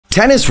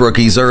Tennis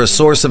rookies are a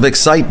source of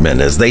excitement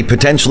as they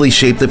potentially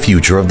shape the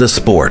future of the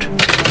sport.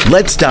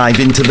 Let's dive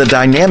into the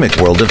dynamic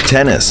world of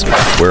tennis,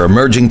 where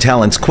emerging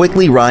talents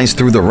quickly rise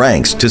through the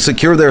ranks to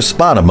secure their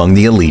spot among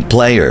the elite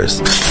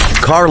players.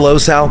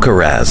 Carlos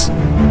Alcaraz.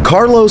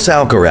 Carlos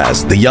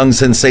Alcaraz, the young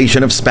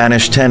sensation of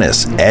Spanish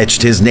tennis,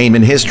 etched his name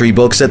in history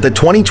books at the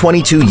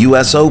 2022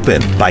 US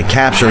Open by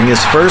capturing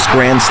his first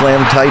Grand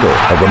Slam title,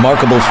 a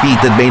remarkable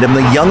feat that made him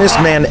the youngest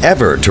man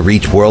ever to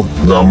reach world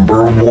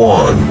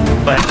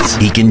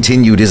 #1. He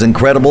continued his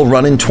incredible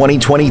run in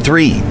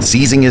 2023,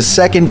 seizing his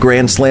second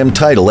Grand Slam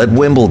title at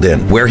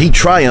Wimbledon, where he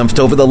triumphed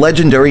over the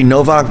legendary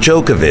Novak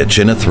Djokovic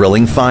in a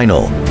thrilling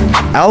final.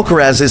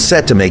 Alcaraz is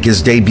set to make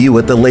his debut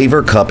at the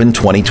Laver Cup in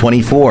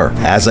 2024,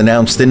 as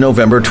announced in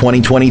November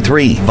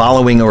 2023,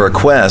 following a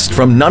request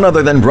from none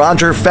other than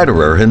Roger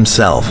Federer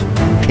himself.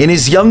 In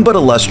his young but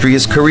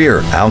illustrious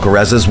career,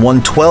 Alcaraz has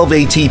won 12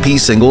 ATP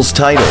singles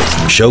titles,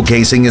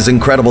 showcasing his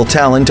incredible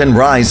talent and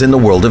rise in the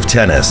world of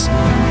tennis.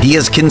 He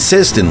has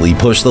consistently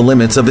pushed the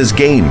limits of his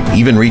game,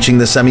 even reaching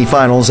the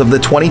semifinals of the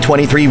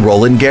 2023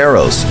 Roland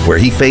Garros, where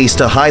he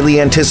faced a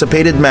highly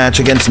anticipated match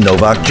against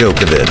Novak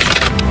Djokovic.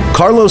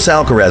 Carlos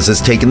Alcaraz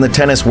has taken the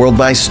tennis world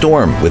by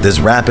storm with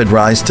his rapid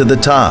rise to the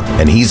top,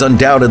 and he's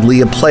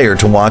undoubtedly a player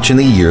to watch in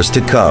the years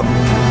to come.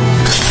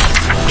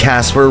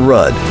 Casper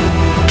Ruud.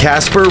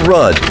 Casper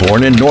Ruud,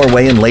 born in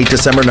Norway in late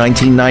December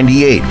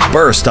 1998,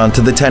 burst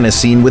onto the tennis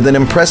scene with an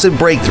impressive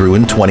breakthrough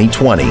in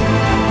 2020.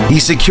 He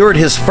secured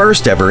his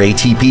first ever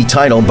ATP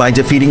title by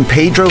defeating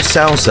Pedro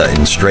Sousa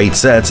in straight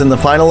sets in the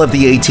final of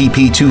the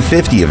ATP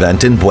 250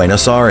 event in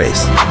Buenos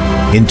Aires.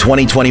 In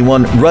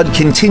 2021, Ruud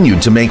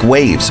continued to make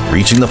waves,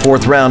 reaching the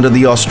fourth round of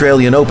the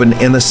Australian Open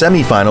and the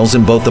semifinals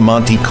in both the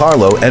Monte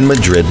Carlo and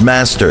Madrid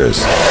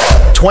Masters.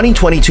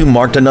 2022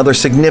 marked another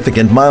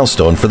significant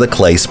milestone for the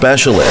clay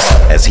specialist,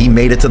 as he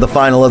made it to the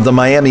final of the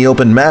Miami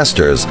Open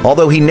Masters,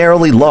 although he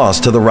narrowly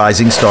lost to the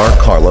rising star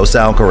Carlos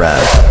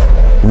Alcaraz.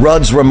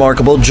 Ruud's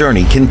remarkable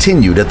journey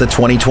continued at the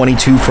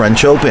 2022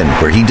 French Open,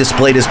 where he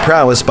displayed his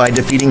prowess by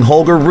defeating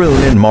Holger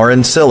Rune and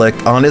Marin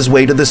Cilic on his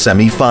way to the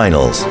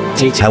semifinals.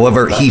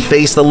 However, he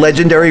faced the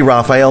legendary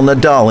Rafael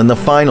Nadal in the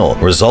final,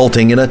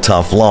 resulting in a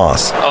tough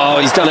loss. Oh,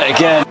 he's done it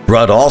again.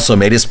 Ruud also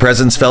made his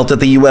presence felt at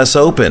the US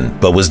Open,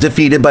 but was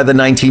defeated by the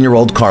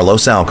 19-year-old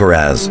Carlos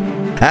Alcaraz.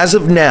 As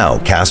of now,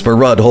 Casper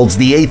Ruud holds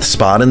the 8th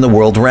spot in the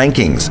world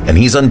rankings, and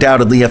he's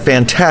undoubtedly a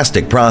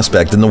fantastic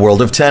prospect in the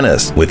world of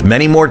tennis, with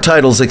many more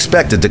titles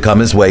expected to come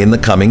his way in the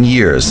coming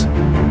years.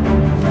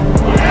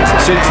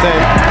 Since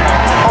then,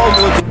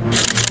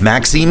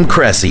 Maxime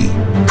Cressy.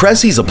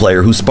 Cressy's a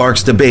player who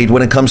sparks debate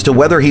when it comes to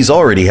whether he's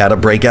already had a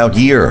breakout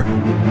year.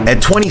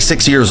 At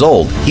 26 years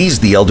old, he's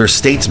the elder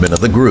statesman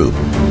of the group.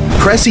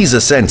 Cressy's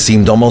ascent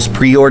seemed almost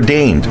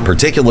preordained,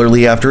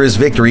 particularly after his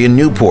victory in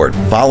Newport,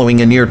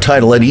 following a near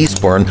title at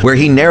Wivorn, where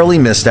he narrowly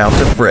missed out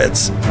to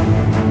Fritz.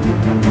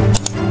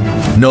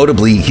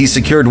 Notably, he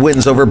secured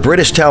wins over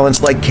British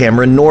talents like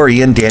Cameron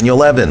Norrie and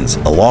Daniel Evans,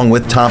 along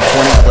with top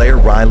 20 player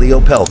Riley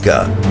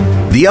Opelka.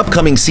 The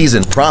upcoming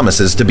season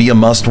promises to be a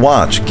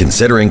must-watch,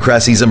 considering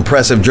Cressy's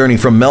impressive journey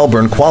from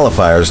Melbourne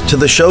qualifiers to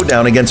the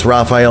showdown against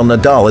Rafael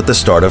Nadal at the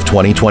start of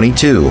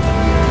 2022.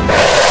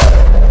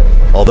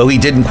 Although he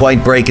didn't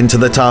quite break into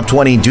the top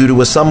 20 due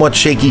to a somewhat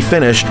shaky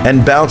finish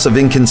and bouts of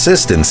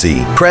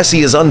inconsistency,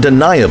 Cressy is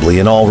undeniably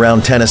an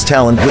all-round tennis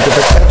talent with the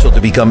potential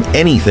to become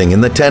anything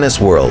in the tennis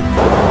world.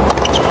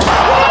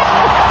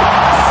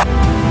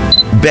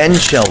 Ben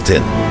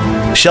Shelton.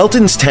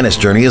 Shelton's tennis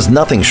journey is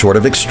nothing short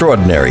of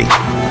extraordinary.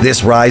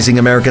 This rising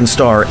American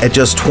star, at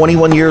just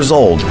 21 years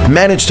old,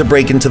 managed to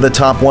break into the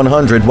top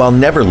 100 while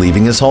never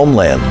leaving his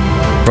homeland.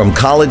 From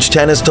college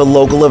tennis to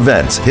local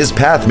events, his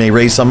path may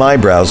raise some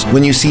eyebrows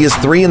when you see his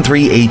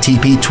 3-3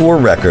 ATP Tour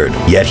record,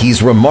 yet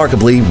he's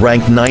remarkably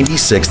ranked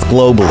 96th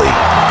globally.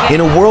 In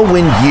a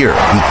whirlwind year,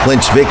 he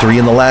clinched victory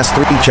in the last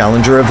 3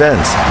 challenger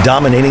events,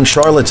 dominating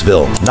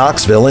Charlottesville,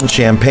 Knoxville, and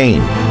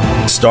Champaign.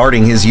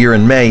 Starting his year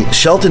in May,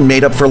 Shelton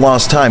made up for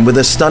lost time with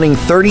a stunning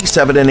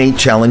 37-8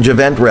 challenge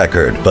event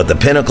record, but the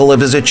pinnacle of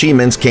his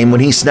achievements came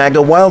when he snagged a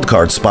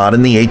wildcard spot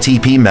in the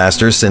ATP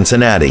Masters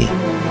Cincinnati.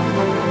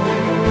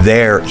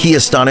 There, he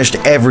astonished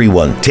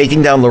everyone,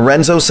 taking down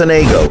Lorenzo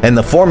Sonego and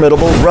the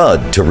formidable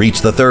Ruud to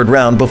reach the 3rd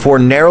round before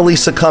narrowly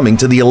succumbing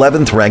to the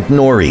 11th-ranked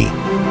Norrie.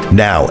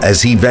 Now,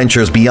 as he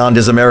ventures beyond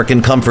his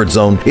American comfort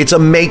zone, it's a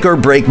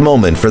make-or-break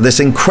moment for this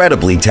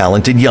incredibly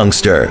talented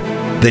youngster.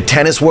 The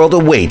tennis world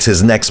awaits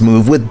his next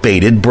move with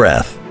bated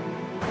breath.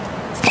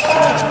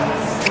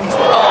 Oh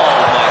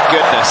my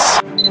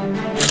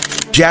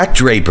goodness. Jack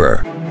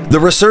Draper. The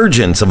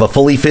resurgence of a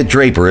fully fit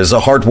Draper is a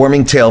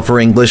heartwarming tale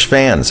for English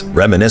fans,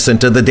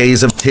 reminiscent of the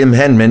days of Tim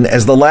Henman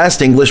as the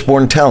last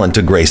English-born talent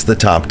to grace the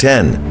top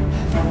 10.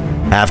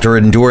 After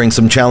enduring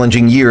some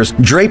challenging years,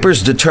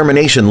 Draper's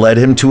determination led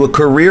him to a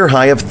career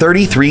high of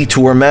 33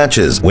 tour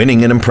matches,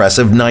 winning an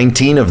impressive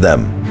 19 of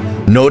them.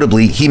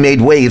 Notably, he made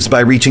waves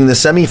by reaching the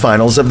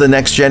semifinals of the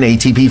next-gen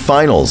ATP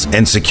Finals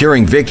and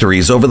securing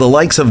victories over the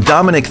likes of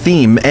Dominic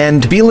Thiem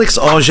and Felix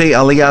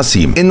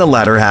Auger-Aliassime in the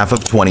latter half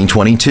of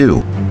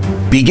 2022.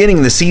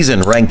 Beginning the season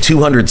ranked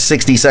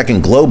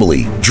 262nd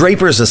globally,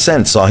 Draper's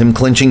ascent saw him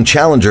clinching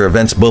challenger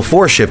events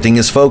before shifting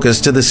his focus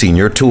to the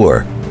senior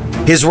tour.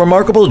 His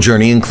remarkable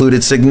journey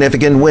included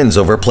significant wins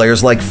over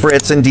players like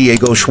Fritz and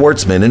Diego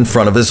Schwartzman in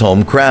front of his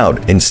home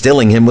crowd,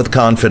 instilling him with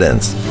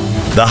confidence.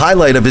 The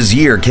highlight of his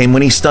year came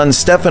when he stunned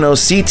Stefanos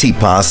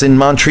Tsitsipas in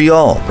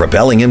Montreal,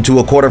 propelling him to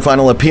a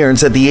quarterfinal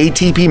appearance at the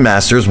ATP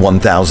Masters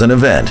 1000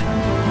 event.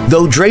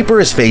 Though Draper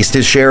has faced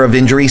his share of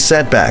injury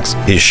setbacks,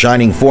 his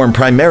shining form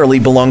primarily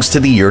belongs to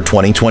the year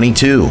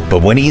 2022.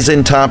 But when he's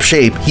in top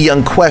shape, he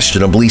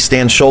unquestionably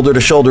stands shoulder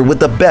to shoulder with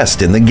the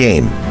best in the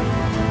game.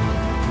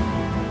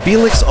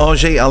 Felix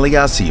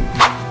Auger-Aliassime.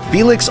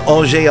 Felix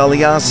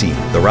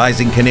Auger-Aliassime, the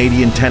rising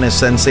Canadian tennis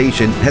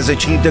sensation, has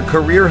achieved a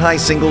career-high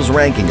singles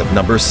ranking of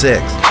number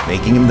 6,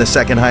 making him the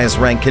second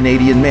highest-ranked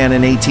Canadian man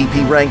in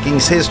ATP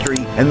rankings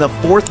history and the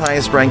 4th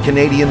highest-ranked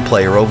Canadian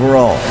player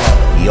overall.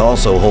 He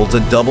also holds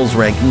a doubles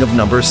ranking of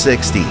number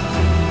 60.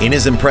 In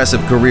his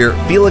impressive career,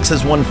 Felix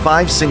has won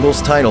 5 singles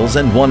titles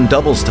and 1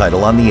 doubles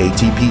title on the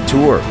ATP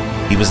Tour.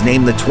 He was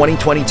named the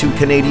 2022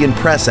 Canadian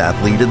Press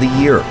Athlete of the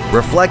Year,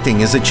 reflecting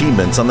his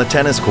achievements on the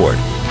tennis court.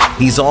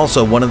 He's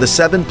also one of the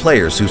 7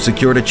 players who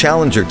secured a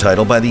challenger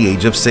title by the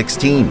age of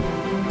 16.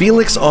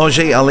 Felix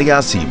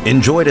Auger-Aliassime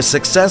enjoyed a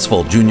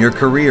successful junior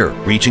career,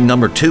 reaching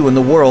number 2 in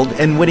the world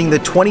and winning the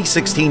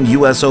 2016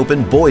 US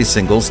Open boys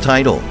singles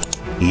title.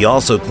 He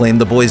also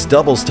claimed the boys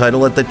doubles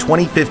title at the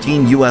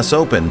 2015 US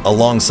Open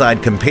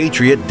alongside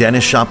compatriot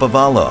Denis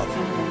Shapovalov.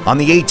 On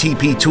the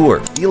ATP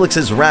Tour,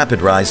 Felix's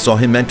rapid rise saw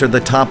him enter the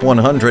top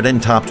 100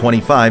 and top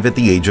 25 at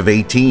the age of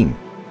 18.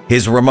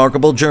 His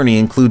remarkable journey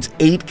includes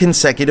 8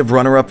 consecutive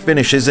runner-up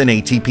finishes in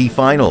ATP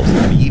finals,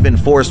 and he even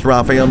forced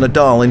Rafael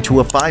Nadal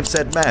into a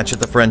 5-set match at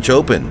the French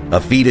Open, a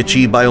feat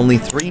achieved by only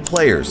 3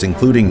 players,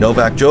 including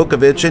Novak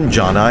Djokovic and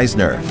John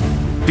Isner.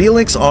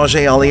 Felix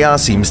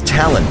Auger-Aliassime's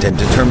talent and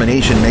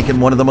determination make him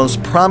one of the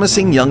most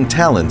promising young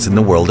talents in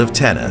the world of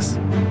tennis.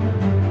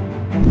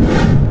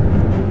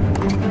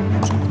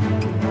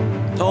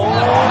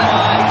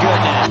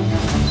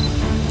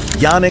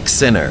 Jannik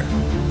Sinner.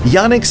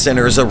 Jannik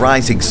Sinner is a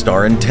rising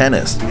star in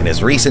tennis, and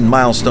his recent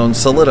milestones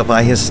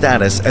solidify his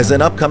status as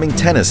an upcoming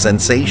tennis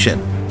sensation.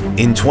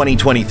 In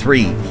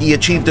 2023, he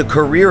achieved a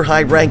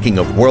career-high ranking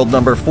of world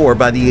number 4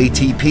 by the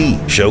ATP,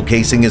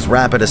 showcasing his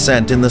rapid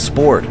ascent in the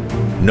sport.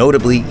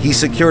 Notably, he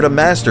secured a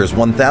Masters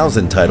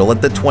 1000 title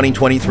at the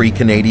 2023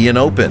 Canadian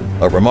Open,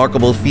 a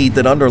remarkable feat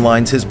that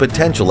underlines his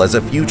potential as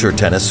a future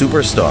tennis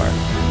superstar.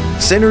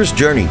 Sinner's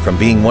journey from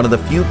being one of the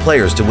few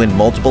players to win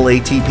multiple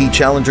ATP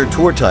Challenger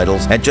Tour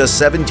titles at just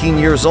 17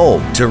 years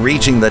old to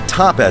reaching the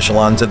top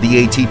echelons of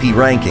the ATP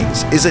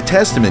rankings is a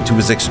testament to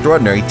his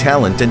extraordinary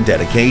talent and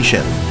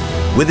dedication.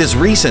 With his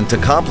recent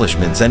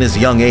accomplishments and his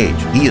young age,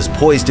 he is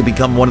poised to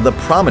become one of the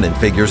prominent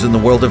figures in the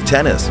world of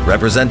tennis,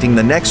 representing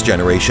the next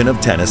generation of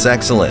tennis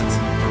excellence.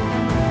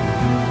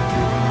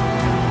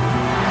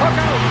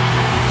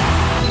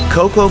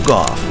 Coco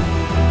Gauff.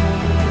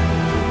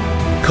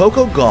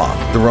 Coco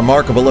Gauff, the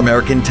remarkable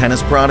American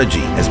tennis prodigy,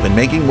 has been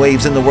making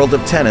waves in the world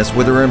of tennis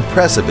with her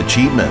impressive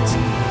achievements.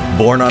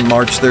 Born on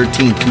March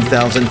 13,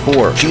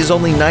 2004, she is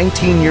only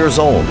 19 years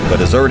old, but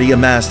has already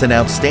amassed an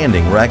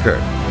outstanding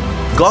record.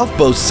 Gauff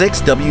boasts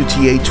 6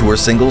 WTA Tour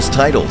singles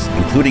titles,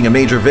 including a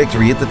major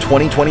victory at the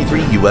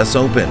 2023 US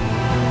Open.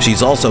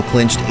 She's also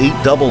clinched 8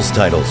 doubles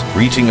titles,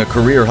 reaching a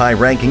career-high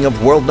ranking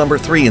of world number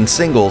 3 in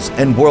singles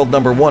and world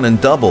number 1 in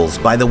doubles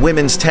by the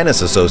Women's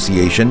Tennis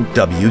Association,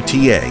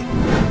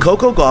 WTA.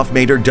 Coco Gauff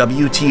made her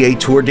WTA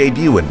Tour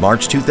debut in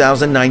March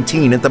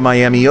 2019 at the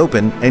Miami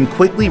Open and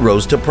quickly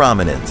rose to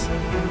prominence.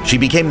 She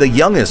became the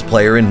youngest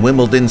player in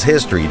Wimbledon's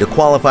history to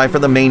qualify for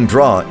the main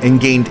draw and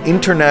gained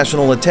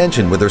international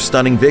attention with her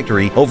stunning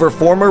victory over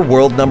former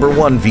world number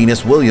 1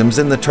 Venus Williams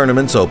in the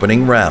tournament's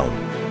opening round.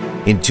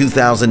 In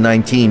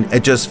 2019,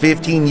 at just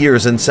 15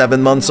 years and 7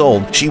 months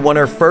old, she won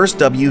her first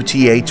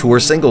WTA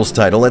Tour singles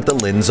title at the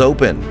Linz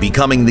Open,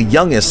 becoming the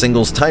youngest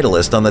singles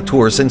titleist on the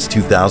tour since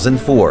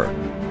 2004.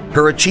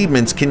 Her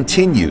achievements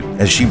continued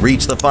as she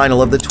reached the final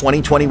of the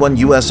 2021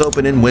 US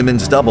Open in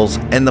women's doubles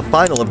and the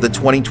final of the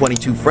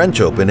 2022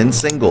 French Open in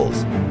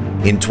singles.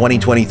 In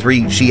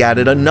 2023, she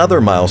added another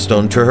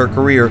milestone to her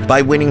career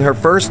by winning her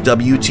first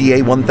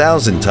WTA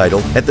 1000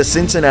 title at the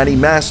Cincinnati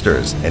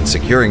Masters and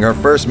securing her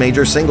first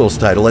major singles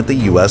title at the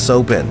US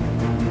Open.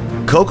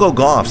 Coco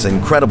Gauff's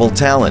incredible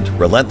talent,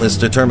 relentless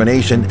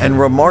determination, and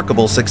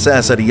remarkable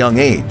success at a young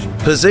age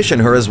position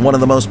her as one of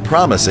the most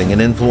promising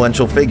and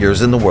influential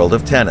figures in the world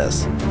of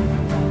tennis.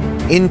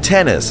 In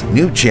tennis,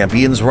 new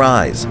champions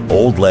rise,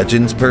 old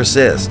legends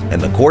persist,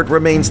 and the court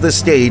remains the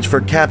stage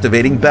for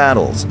captivating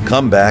battles,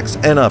 comebacks,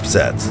 and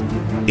upsets.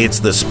 It's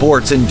the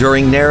sport's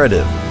enduring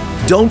narrative.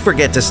 Don't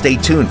forget to stay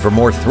tuned for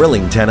more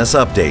thrilling tennis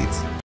updates.